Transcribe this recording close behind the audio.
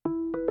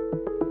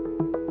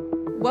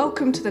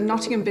Welcome to the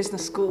Nottingham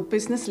Business School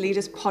Business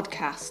Leaders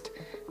Podcast,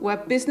 where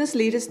business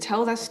leaders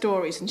tell their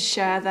stories and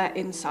share their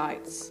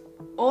insights.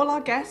 All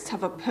our guests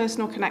have a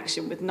personal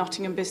connection with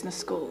Nottingham Business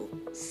School.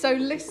 So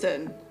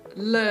listen,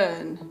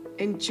 learn,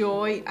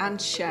 enjoy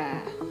and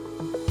share.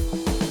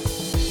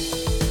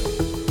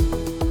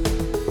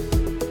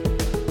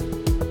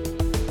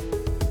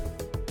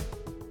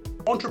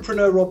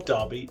 Entrepreneur Rob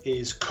Darby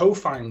is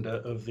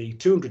co-founder of the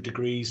 200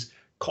 Degrees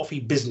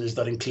coffee business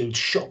that includes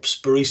shops,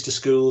 barista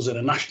schools and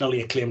a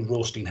nationally acclaimed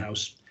roasting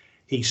house.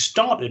 He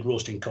started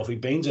roasting coffee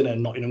beans in a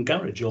Nottingham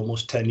garage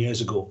almost 10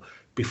 years ago.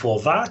 Before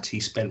that, he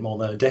spent more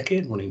than a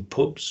decade running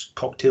pubs,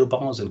 cocktail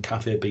bars and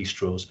cafe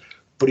bistros.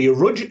 But he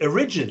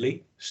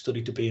originally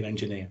studied to be an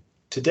engineer.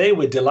 Today,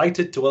 we're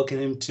delighted to welcome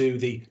him to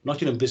the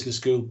Nottingham Business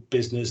School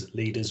Business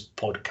Leaders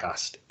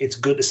Podcast. It's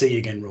good to see you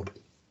again, Rob.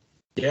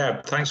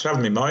 Yeah, thanks for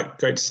having me, Mike.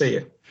 Great to see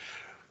you.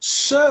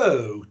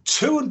 So,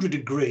 200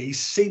 Degrees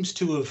seems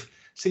to have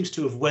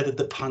weathered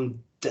the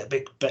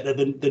pandemic better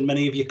than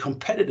many of your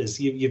competitors.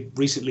 You've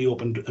recently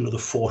opened another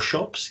 4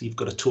 shops. You've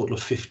got a total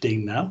of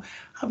 15 now.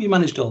 How have you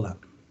managed all that?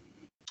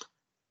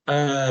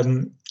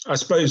 I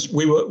suppose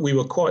we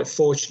were quite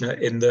fortunate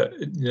in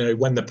that,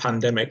 when the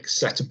pandemic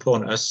set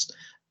upon us,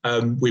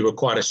 we were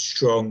quite a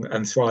strong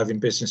and thriving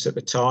business at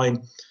the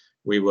time.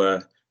 We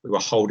were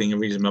holding a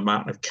reasonable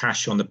amount of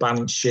cash on the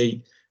balance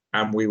sheet,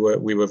 and we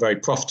were very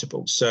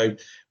profitable. So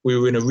we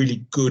were in a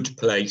really good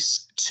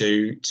place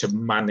to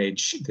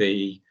manage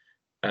the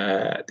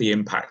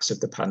impacts of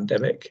the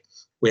pandemic.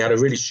 We had a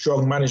really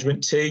strong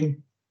management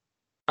team.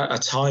 At a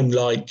time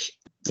like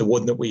the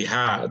one that we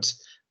had,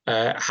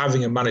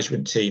 having a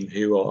management team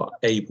who are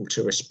able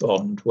to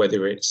respond,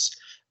 whether it's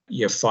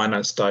your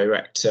finance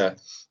director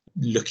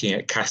looking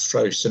at cash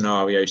flow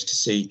scenarios to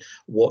see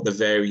what the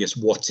various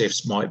what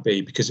ifs might be,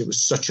 because it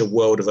was such a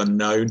world of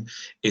unknown,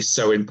 is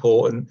so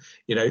important,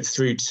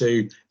 through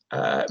to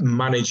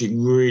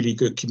managing really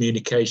good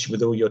communication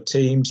with all your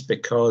teams,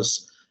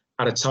 because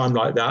at a time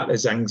like that,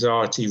 there's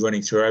anxiety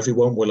running through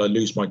everyone. Will I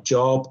lose my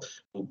job?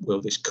 Will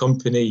this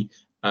company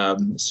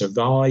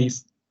survive?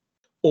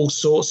 All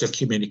sorts of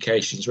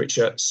communications, which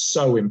are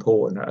so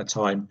important at a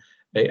time.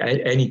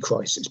 At any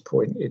crisis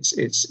point,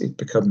 it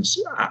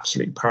becomes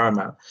absolutely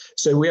paramount.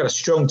 So we had a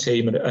strong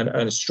team and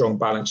a strong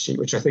balance sheet,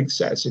 which I think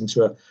set us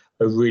into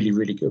a really,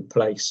 really good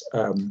place.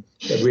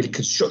 Really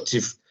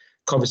constructive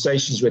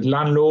conversations with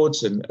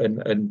landlords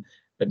and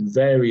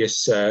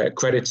various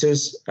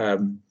creditors,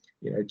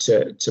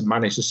 to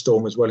manage the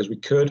storm as well as we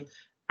could.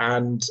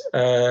 And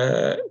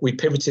we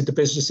pivoted the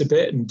business a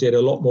bit and did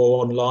a lot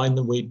more online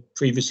than we'd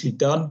previously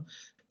done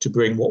to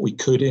bring what we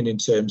could in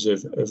terms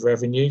of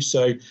revenue.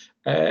 So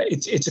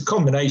it's a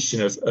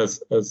combination of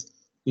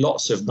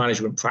lots of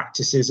management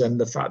practices and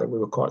the fact that we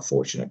were quite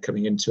fortunate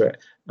coming into it,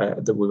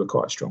 that we were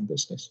quite a strong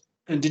business.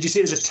 And did you see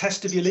it as a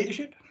test of your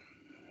leadership?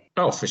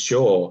 Oh, for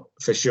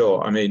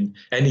sure. I mean,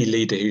 any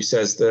leader who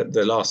says that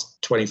the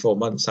last 24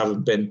 months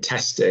haven't been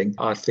testing,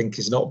 I think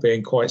is not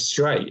being quite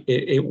straight.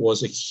 It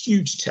was a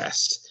huge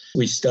test.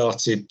 We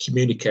started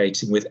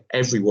communicating with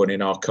everyone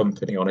in our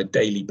company on a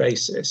daily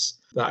basis.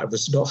 That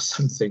was not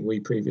something we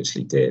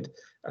previously did.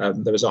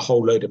 There was a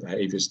whole load of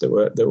behaviours that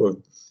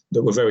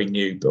were very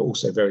new, but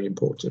also very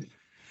important.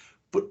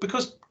 But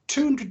because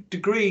 200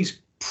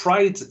 Degrees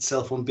prides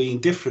itself on being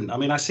different. I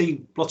mean, I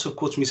see lots of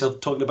quotes from yourself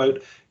talking about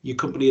your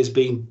company as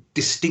being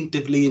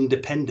distinctively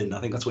independent. I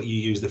think that's what you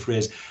use the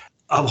phrase.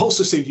 I've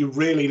also seen you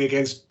railing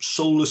against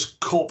soulless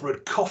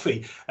corporate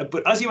coffee.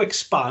 But as you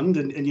expand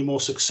and you're more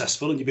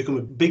successful and you become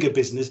a bigger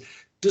business,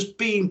 does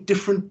being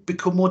different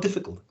become more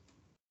difficult?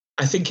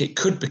 I think it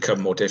could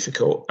become more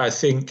difficult. I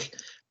think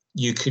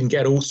you can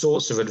get all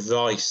sorts of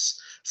advice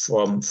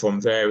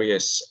from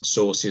various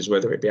sources,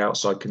 whether it be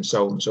outside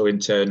consultants or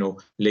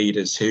internal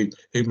leaders who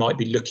might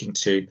be looking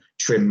to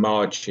trim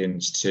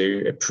margins,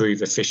 to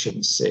improve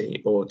efficiency,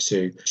 or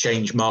to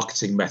change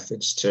marketing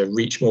methods to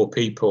reach more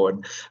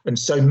people. And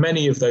so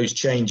many of those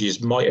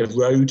changes might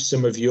erode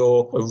some of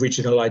your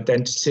original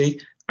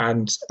identity.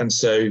 And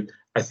so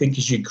I think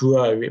as you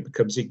grow, it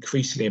becomes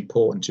increasingly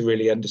important to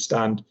really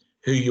understand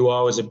who you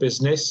are as a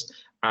business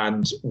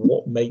and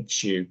what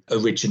makes you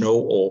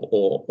original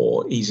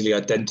or easily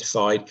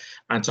identified,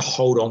 and to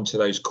hold on to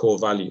those core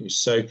values.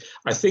 So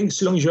I think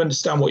so long as you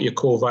understand what your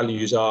core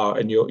values are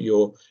and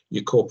your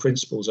core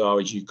principles are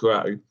as you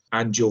grow,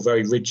 and you're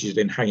very rigid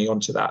in hanging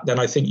on to that, then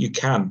I think you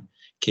can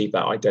keep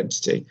that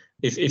identity.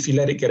 If you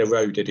let it get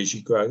eroded as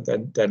you grow,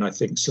 then I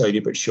think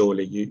slowly but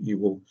surely you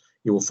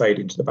will fade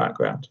into the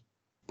background.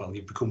 Well,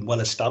 you've become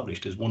well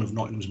established as one of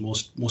Nottingham's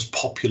most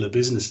popular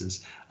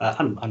businesses,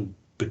 and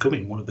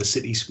becoming one of the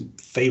city's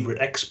favourite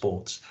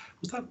exports.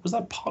 Was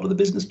that part of the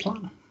business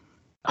plan?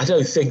 I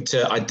don't think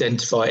to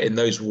identify it in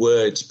those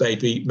words,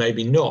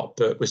 maybe not,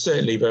 but we're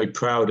certainly very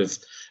proud of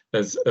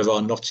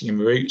our Nottingham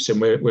roots,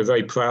 and we're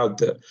very proud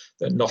that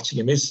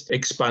Nottingham is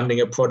expanding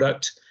a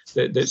product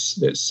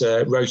that's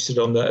roasted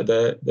on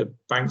the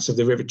banks of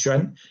the River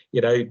Trent,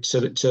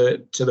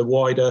 to the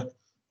wider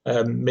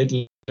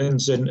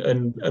Midlands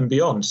and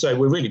beyond. So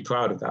we're really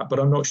proud of that, but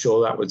I'm not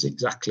sure that was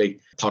exactly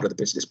part of the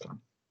business plan.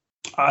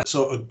 I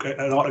saw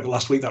an article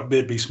last week that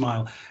made me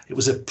smile. It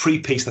was a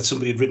pre-piece that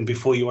somebody had written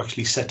before you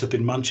actually set up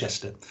in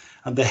Manchester.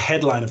 And the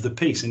headline of the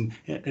piece, in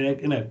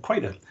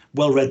quite a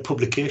well-read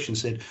publication,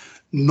 said,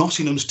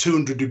 Nottingham's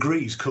 200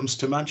 degrees comes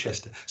to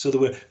Manchester. So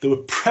they were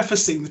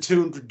prefacing the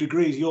 200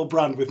 degrees, your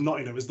brand, with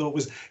Nottingham, as though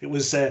it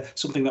was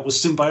something that was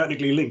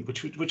symbiotically linked,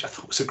 which I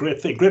thought was a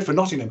great thing. Great for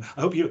Nottingham.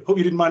 I hope you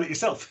didn't mind it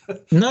yourself.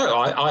 No,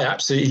 I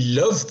absolutely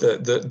love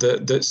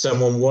that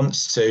someone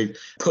wants to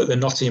put the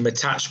Nottingham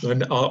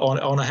attachment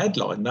on a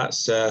headline.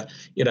 That's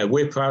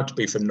we're proud to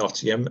be from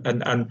Nottingham,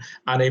 and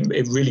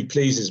it really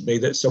pleases me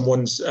that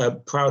someone's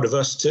proud of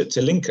us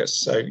to link us.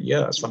 So yeah,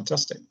 that's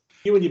fantastic.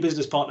 You and your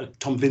business partner,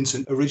 Tom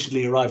Vincent,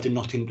 originally arrived in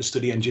Nottingham to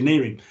study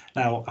engineering.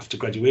 Now, after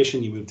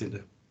graduation, you moved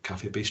into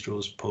cafe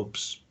bistros,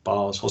 pubs,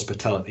 bars,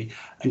 hospitality,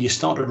 and you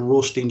started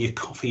roasting your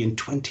coffee in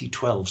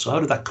 2012. So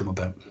how did that come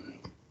about?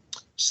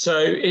 So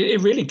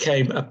it really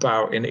came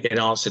about in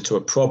answer to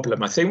a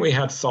problem. I think we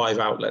had 5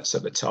 outlets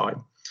at the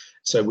time.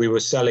 So we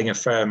were selling a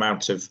fair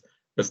amount of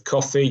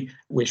coffee,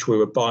 which we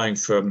were buying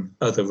from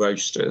other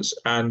roasters.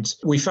 And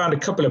we found a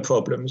couple of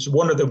problems.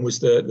 One of them was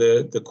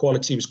the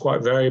quality was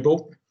quite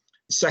variable.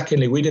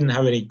 Secondly, we didn't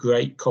have any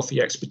great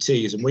coffee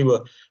expertise, and we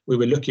were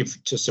looking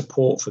to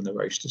support from the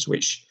roasters,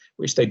 which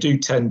they do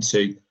tend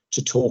to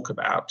talk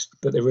about.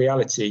 But the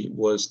reality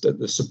was that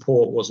the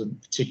support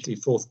wasn't particularly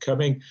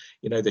forthcoming.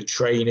 The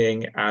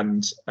training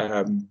and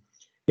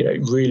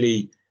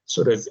really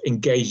sort of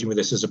engaging with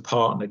us as a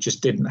partner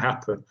just didn't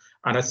happen.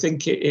 And I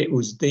think it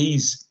was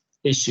these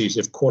issues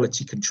of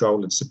quality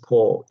control and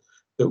support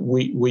that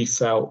we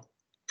felt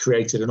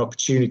created an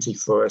opportunity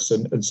for us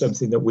and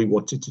something that we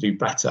wanted to do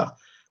better,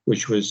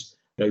 which was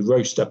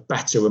roast a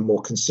better and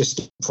more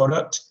consistent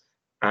product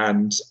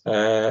and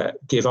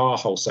give our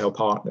wholesale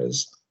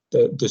partners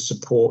the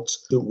support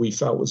that we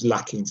felt was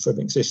lacking from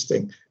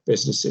existing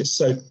businesses.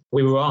 So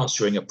we were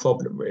answering a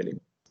problem, really.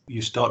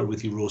 You started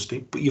with your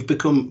roasting, but you've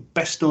become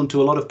best known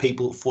to a lot of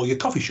people for your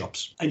coffee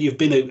shops. And you've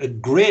been a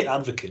great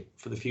advocate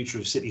for the future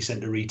of city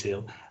centre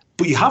retail.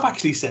 But you have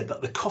actually said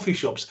that the coffee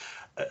shops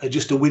are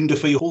just a window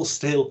for your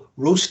wholesale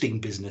roasting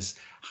business.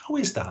 How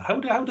is that?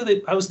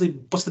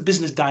 What's the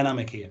business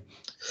dynamic here?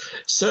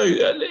 So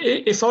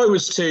if I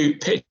was to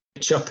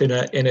pitch up in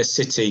a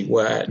city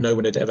where no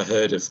one had ever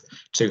heard of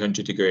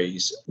 200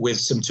 degrees with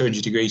some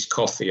 200 degrees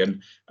coffee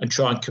and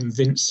try and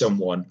convince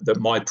someone that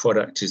my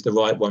product is the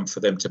right one for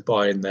them to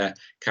buy in their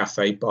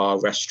cafe, bar,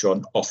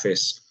 restaurant,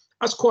 office,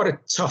 that's quite a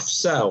tough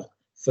sell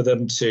for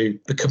them to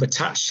become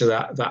attached to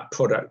that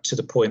product to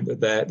the point that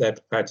they're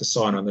prepared to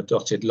sign on the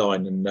dotted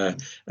line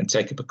and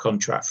take up a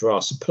contract for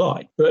our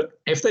supply. But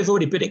if they've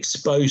already been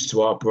exposed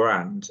to our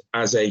brand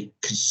as a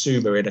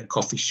consumer in a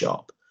coffee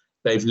shop,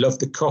 they've loved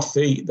the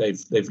coffee,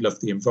 they've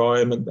loved the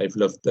environment, they've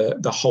loved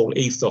the whole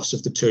ethos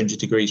of the 200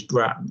 degrees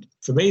brand.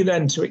 For me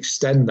then to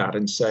extend that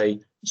and say,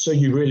 so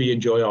you really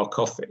enjoy our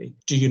coffee,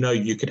 do you know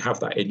you could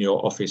have that in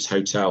your office,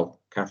 hotel,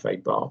 cafe,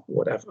 bar,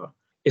 whatever,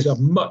 is a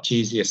much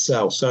easier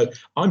sell. So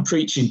I'm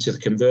preaching to the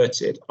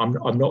converted.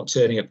 I'm not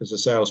turning up as a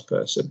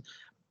salesperson.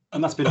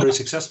 And that's been very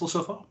successful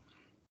so far?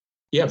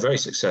 Yeah, very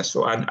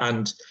successful.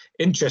 And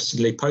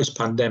interestingly,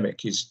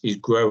 post-pandemic is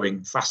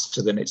growing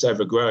faster than it's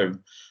ever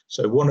grown.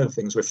 So one of the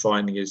things we're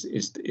finding is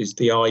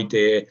the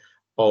idea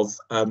of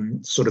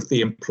sort of the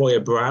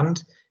employer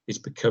brand is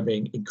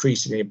becoming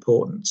increasingly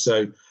important.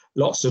 So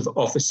lots of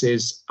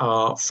offices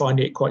are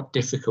finding it quite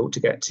difficult to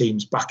get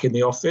teams back in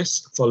the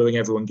office following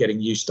everyone getting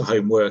used to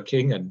home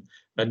working. And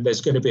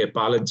there's going to be a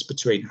balance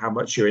between how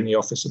much you're in the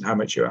office and how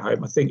much you're at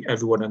home. I think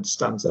everyone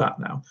understands that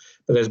now.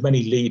 But there's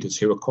many leaders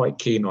who are quite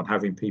keen on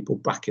having people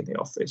back in the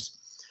office.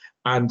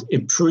 And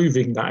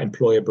improving that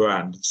employer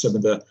brand, some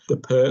of the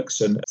perks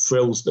and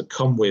frills that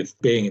come with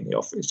being in the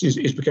office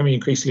is becoming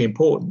increasingly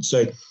important.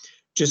 So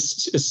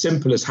just as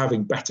simple as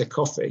having better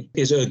coffee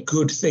is a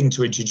good thing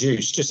to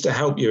introduce just to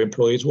help your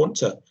employees want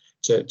to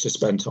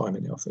spend time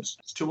in the office.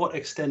 To what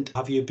extent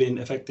have you been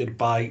affected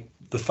by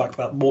the fact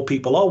that more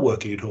people are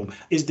working at home?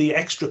 Is the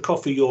extra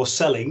coffee you're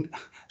selling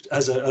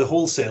as a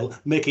wholesale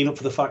making up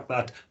for the fact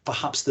that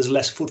perhaps there's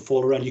less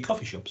footfall around your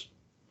coffee shops?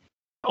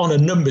 On a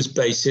numbers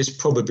basis,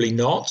 probably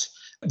not.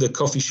 The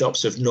coffee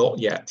shops have not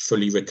yet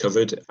fully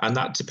recovered, and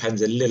that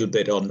depends a little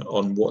bit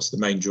on what's the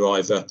main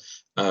driver.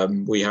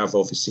 We have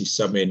obviously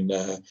some in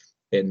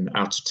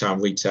out of town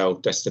retail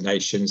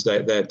destinations.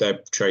 They're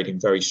trading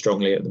very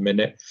strongly at the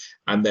minute,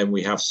 and then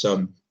we have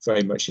some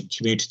very much in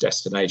commuter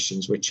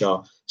destinations which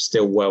are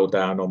still well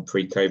down on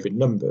pre-COVID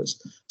numbers.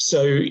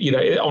 So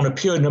on a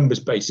pure numbers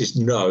basis,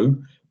 no.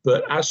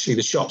 But actually,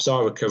 the shops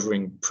are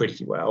recovering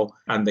pretty well,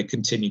 and they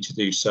continue to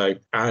do so.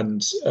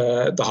 And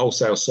the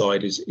wholesale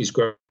side is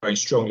growing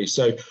strongly.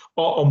 So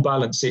on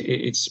balance,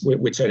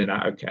 we're turning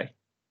out okay.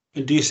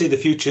 And do you see the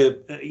future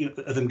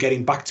of them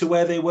getting back to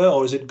where they were,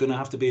 or is it going to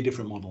have to be a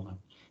different model now?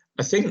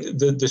 I think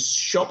the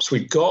shops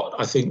we've got,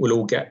 I think we'll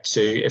all get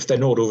to, if they're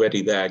not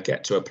already there,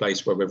 get to a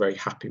place where we're very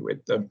happy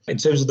with them. In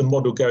terms of the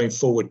model going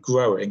forward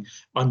growing,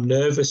 I'm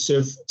nervous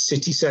of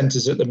city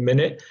centres at the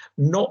minute,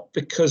 not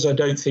because I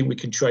don't think we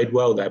can trade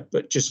well there,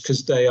 but just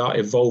because they are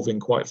evolving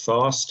quite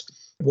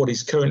fast. what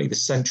is currently the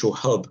central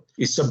hub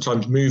is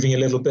sometimes moving a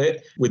little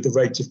bit with the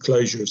rate of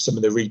closure of some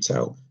of the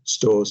retail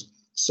stores.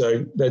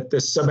 So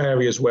there's some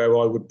areas where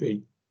I would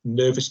be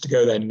nervous to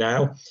go there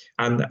now.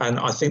 And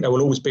I think there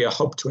will always be a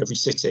hub to every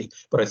city,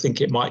 but I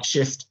think it might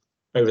shift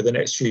over the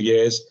next few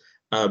years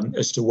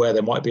as to where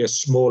there might be a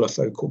smaller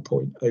focal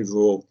point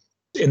overall.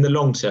 In the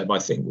long term, I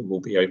think we will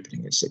be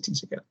opening in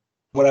cities again.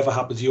 Whatever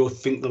happens, you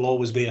think there'll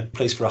always be a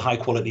place for a high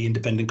quality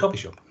independent coffee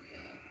shop?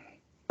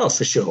 Oh,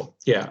 for sure.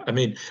 Yeah. I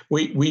mean,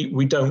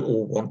 we don't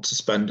all want to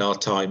spend our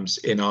times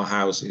in our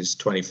houses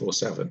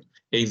 24/7,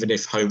 even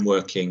if home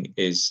working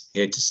is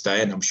here to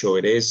stay, and I'm sure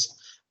it is.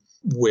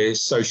 We're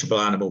sociable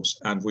animals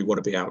and we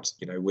want to be out,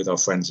 with our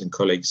friends and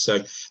colleagues. So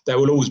there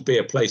will always be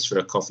a place for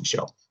a coffee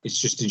shop. It's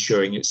just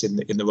ensuring it's in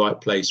the right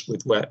place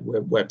with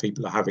where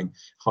people are having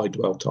high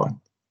dwell time.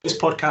 This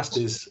podcast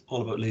is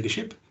all about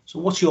leadership. So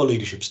what's your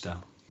leadership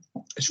style?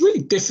 It's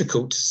really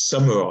difficult to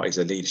summarise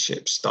a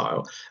leadership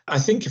style. I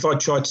think if I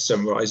tried to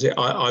summarise it,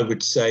 I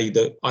would say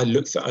that I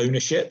look for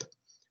ownership.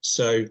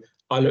 So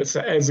I look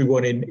for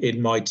everyone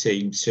in my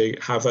team to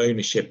have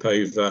ownership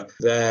over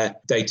their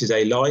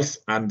day-to-day life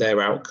and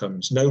their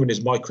outcomes. No one is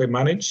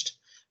micromanaged.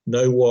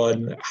 No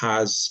one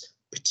has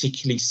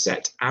particularly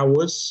set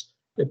hours.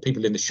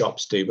 People in the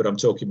shops do, but I'm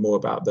talking more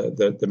about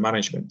the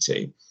management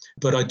team.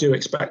 But I do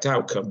expect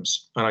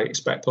outcomes, and I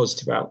expect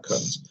positive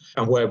outcomes.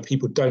 And where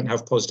people don't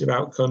have positive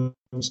outcomes,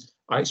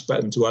 I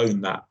expect them to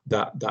own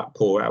that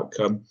poor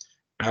outcome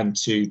and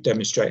to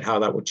demonstrate how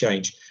that will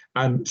change.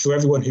 And for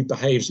everyone who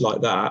behaves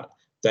like that,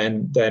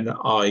 then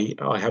I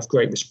have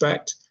great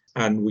respect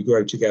and we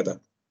grow together.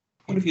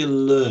 What have you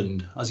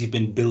learned as you've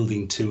been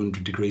building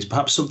 200 Degrees?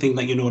 Perhaps something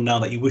that you know now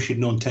that you wish you'd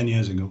known 10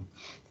 years ago?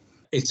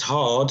 It's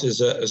hard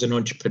as an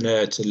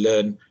entrepreneur to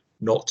learn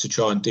not to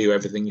try and do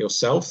everything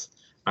yourself.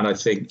 And I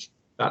think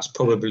that's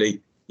probably,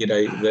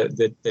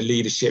 the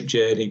leadership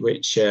journey,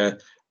 which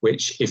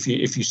if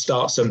you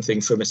start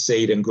something from a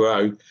seed and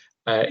grow,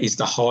 is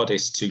the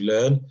hardest to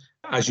learn.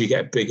 As you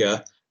get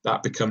bigger,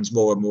 that becomes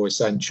more and more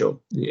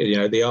essential.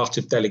 The art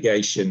of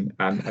delegation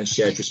and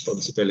shared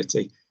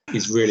responsibility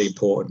is really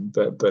important,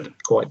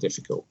 but quite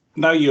difficult.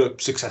 Now you're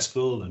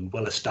successful and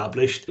well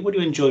established. What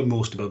do you enjoy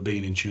most about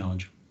being in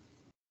charge?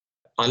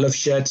 I love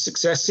shared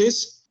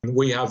successes.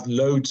 We have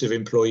loads of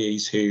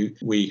employees who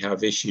we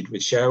have issued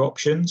with share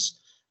options.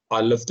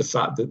 I love the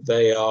fact that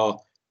they are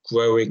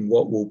growing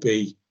what will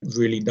be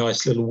really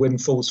nice little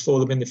windfalls for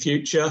them in the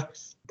future.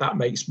 That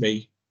makes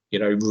me,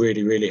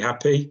 really, really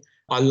happy.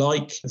 I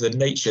like the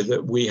nature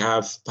that we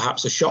have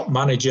perhaps a shop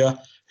manager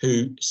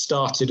who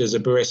started as a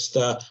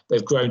barista,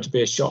 they've grown to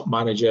be a shop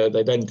manager,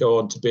 they then go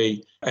on to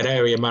be an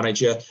area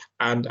manager,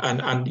 and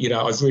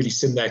I've really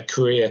seen their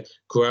career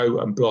grow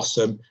and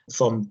blossom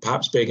from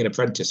perhaps being an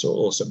apprentice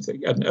or something.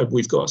 And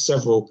we've got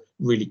several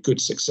really good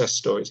success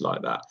stories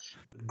like that.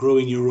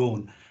 Growing your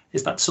own,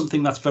 is that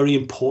something that's very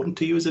important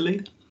to you as a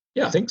leader?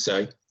 Yeah, I think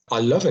so.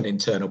 I love an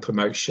internal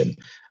promotion.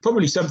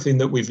 Probably something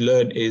that we've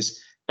learned is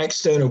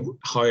external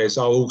hires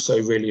are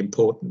also really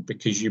important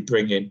because you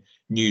bring in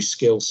new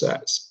skill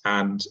sets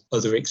and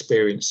other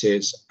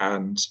experiences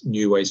and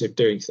new ways of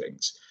doing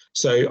things.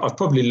 So I've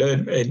probably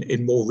learned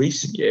in more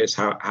recent years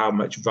how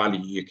much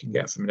value you can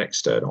get from an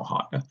external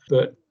hire.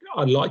 But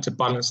I'd like to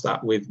balance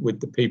that with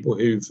the people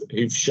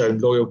who've shown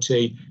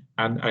loyalty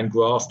and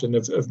graft and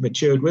have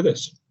matured with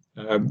us.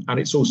 And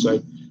it's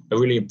also a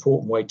really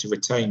important way to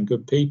retain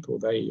good people.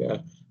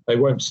 They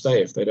won't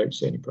stay if they don't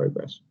see any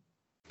progress.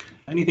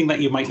 Anything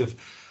that you might have,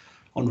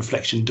 on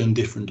reflection, done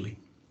differently?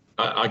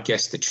 I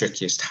guess the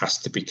trickiest has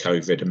to be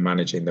COVID and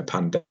managing the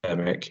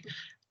pandemic.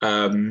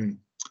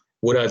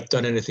 Would I have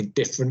done anything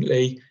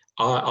differently?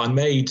 I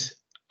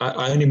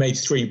only made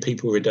 3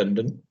 people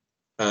redundant,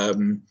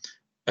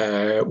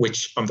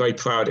 which I'm very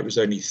proud. It was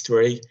only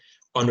 3.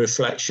 On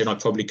reflection, I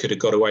probably could have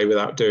got away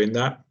without doing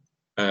that.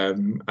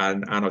 And I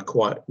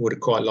would have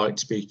quite liked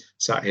to be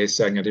sat here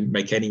saying I didn't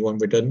make anyone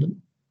redundant,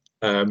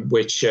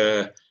 which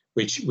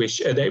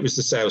it was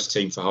the sales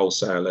team for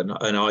wholesale,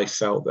 and I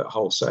felt that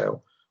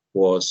wholesale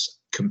was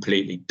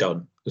completely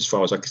done as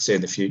far as I could see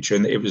in the future.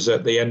 And it was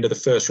at the end of the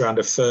first round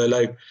of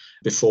furlough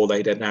before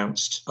they'd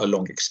announced a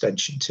long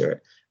extension to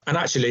it. And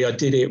actually, I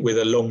did it with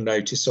a long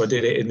notice. So I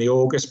did it in the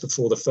August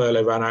before the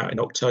furlough ran out in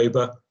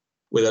October,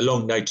 with a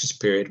long notice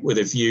period, with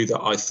a view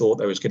that I thought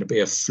there was going to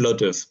be a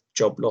flood of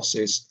job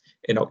losses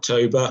in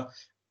October.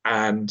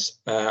 And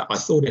I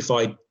thought if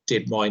I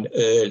did mine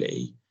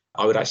early,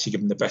 I would actually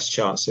give them the best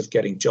chance of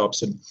getting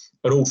jobs. And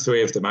all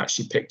 3 of them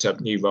actually picked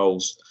up new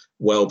roles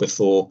well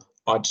before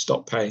I'd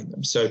stopped paying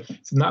them. So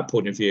from that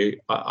point of view,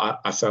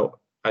 I felt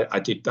I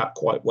did that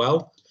quite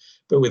well.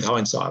 But with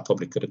hindsight, I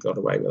probably could have got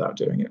away without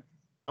doing it.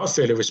 I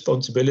feel a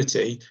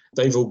responsibility.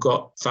 They've all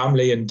got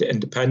family and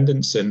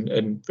independence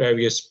and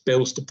various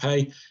bills to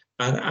pay.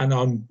 And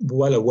I'm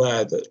well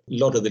aware that a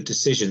lot of the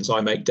decisions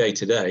I make day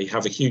to day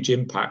have a huge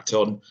impact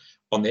on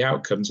the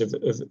outcomes of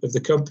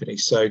the company.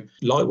 So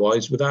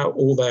likewise, without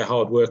all their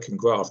hard work and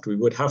graft, we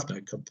would have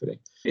no company.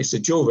 It's a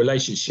dual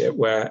relationship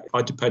where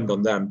I depend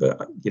on them,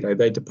 but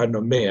they depend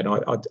on me, and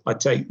I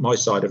take my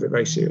side of it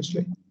very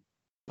seriously.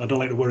 I don't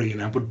like to worry you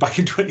now, but back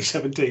in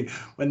 2017,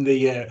 when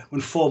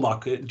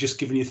Formark had just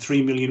given you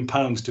 £3 million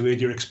to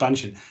aid your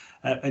expansion,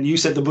 and you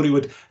said the money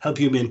would help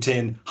you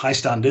maintain high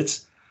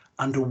standards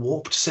and a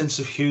warped sense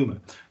of humour.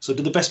 So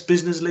do the best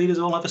business leaders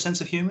all have a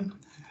sense of humour?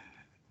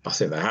 I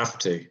think they have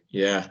to,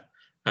 yeah.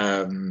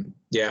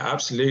 Yeah,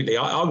 absolutely.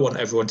 I want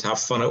everyone to have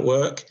fun at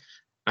work.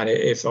 And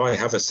if I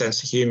have a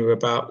sense of humour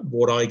about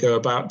what I go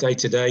about day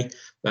to day,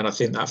 then I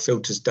think that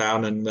filters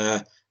down and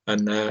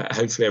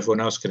hopefully everyone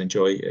else can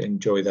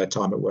enjoy their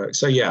time at work.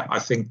 So, yeah, I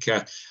think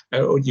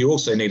you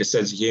also need a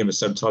sense of humour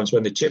sometimes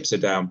when the chips are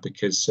down,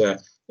 because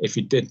if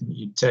you didn't,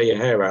 you'd tear your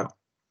hair out.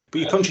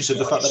 But you're conscious of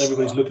the fact that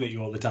everybody's looking at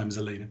you all the time as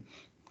a leader.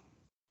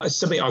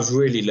 Something I've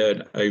really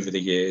learned over the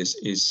years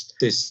is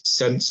this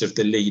sense of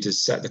the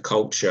leaders set the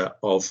culture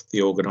of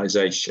the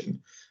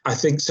organisation. I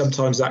think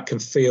sometimes that can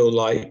feel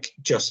like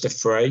just a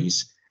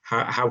phrase.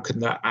 How can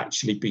that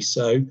actually be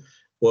so?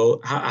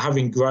 Well,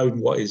 having grown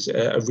what is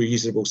a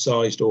reasonable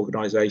sized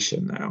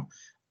organisation now,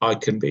 I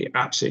can be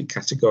absolutely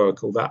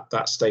categorical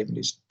that statement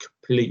is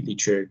completely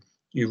true.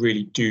 You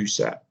really do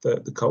set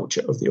the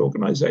culture of the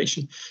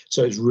organisation.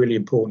 So it's really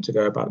important to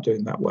go about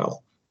doing that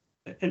well.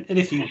 And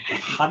if you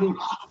hadn't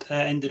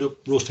ended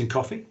up roasting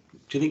coffee,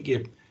 do you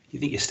think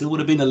you still would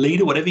have been a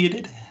leader, whatever you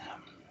did?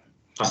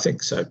 I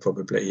think so,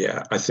 probably,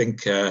 yeah. I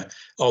think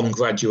on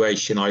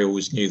graduation, I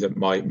always knew that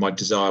my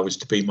desire was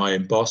to be my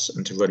own boss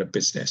and to run a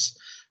business.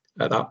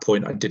 At that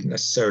point, I didn't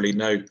necessarily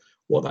know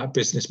what that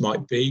business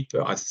might be,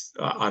 but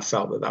I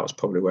felt that was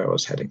probably where I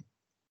was heading.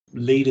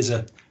 Leaders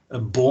are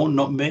born,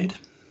 not made?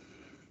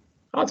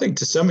 I think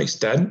to some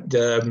extent,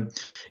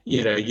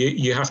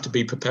 you have to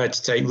be prepared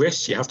to take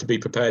risks. You have to be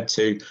prepared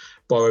to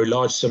borrow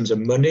large sums of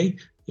money.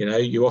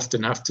 You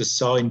often have to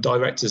sign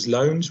directors'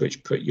 loans,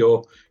 which put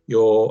your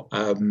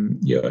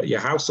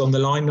house on the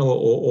line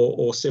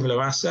or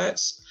similar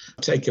assets.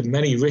 I've taken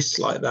many risks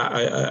like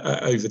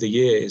that over the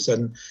years,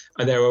 and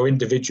there are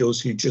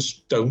individuals who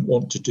just don't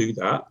want to do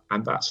that,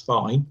 and that's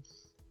fine.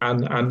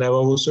 And there are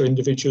also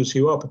individuals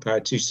who are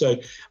prepared to. So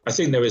I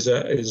think there is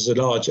a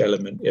large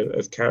element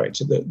of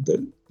character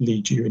that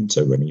leads you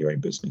into running your own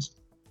business.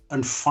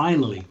 And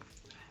finally,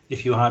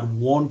 if you had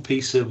one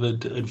piece of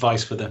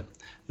advice for the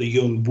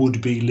young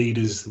would-be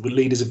leaders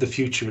of the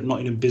future at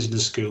Nottingham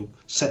Business School,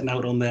 setting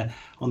out on their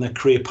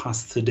career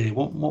path today,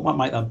 what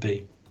might that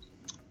be?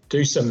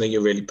 Do something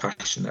you're really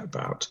passionate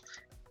about.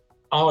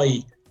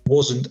 I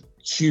wasn't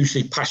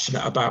hugely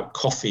passionate about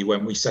coffee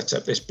when we set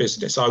up this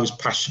business. I was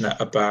passionate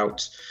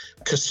about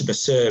customer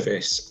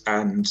service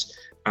and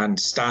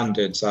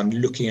standards and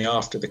looking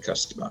after the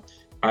customer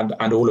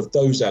and all of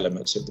those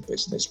elements of the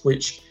business,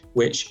 which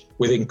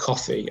within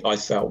coffee I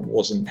felt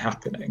wasn't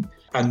happening.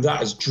 And that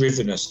has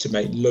driven us to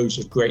make loads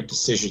of great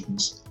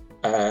decisions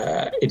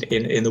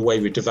in the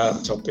way we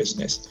developed our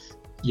business.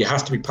 You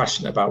have to be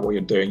passionate about what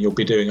you're doing. You'll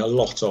be doing a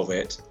lot of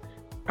it,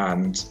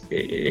 and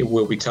it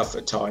will be tough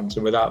at times.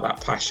 And without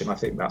that passion, I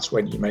think that's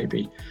when you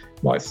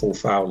might fall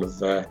foul of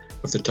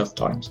the tough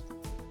times.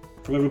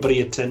 From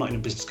everybody at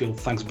Nottingham Business School,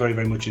 thanks very,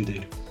 very much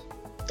indeed.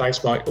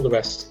 Thanks, Mike. All the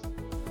best.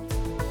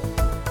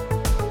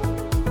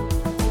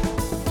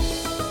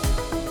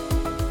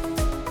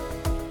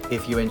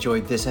 If you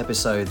enjoyed this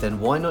episode, then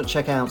why not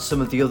check out some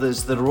of the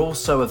others that are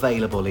also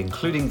available,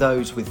 including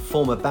those with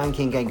former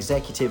banking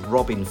executive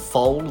Robin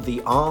Fole,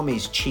 the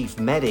Army's chief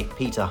medic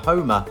Peter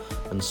Homer,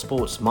 and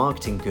sports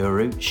marketing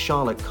guru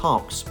Charlotte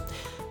Cox.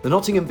 The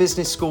Nottingham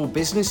Business School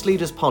Business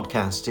Leaders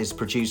Podcast is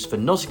produced for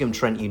Nottingham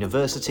Trent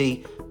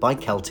University by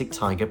Celtic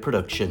Tiger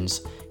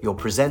Productions. Your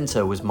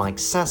presenter was Mike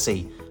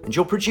Sassi, and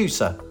your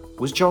producer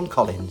was John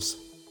Collins.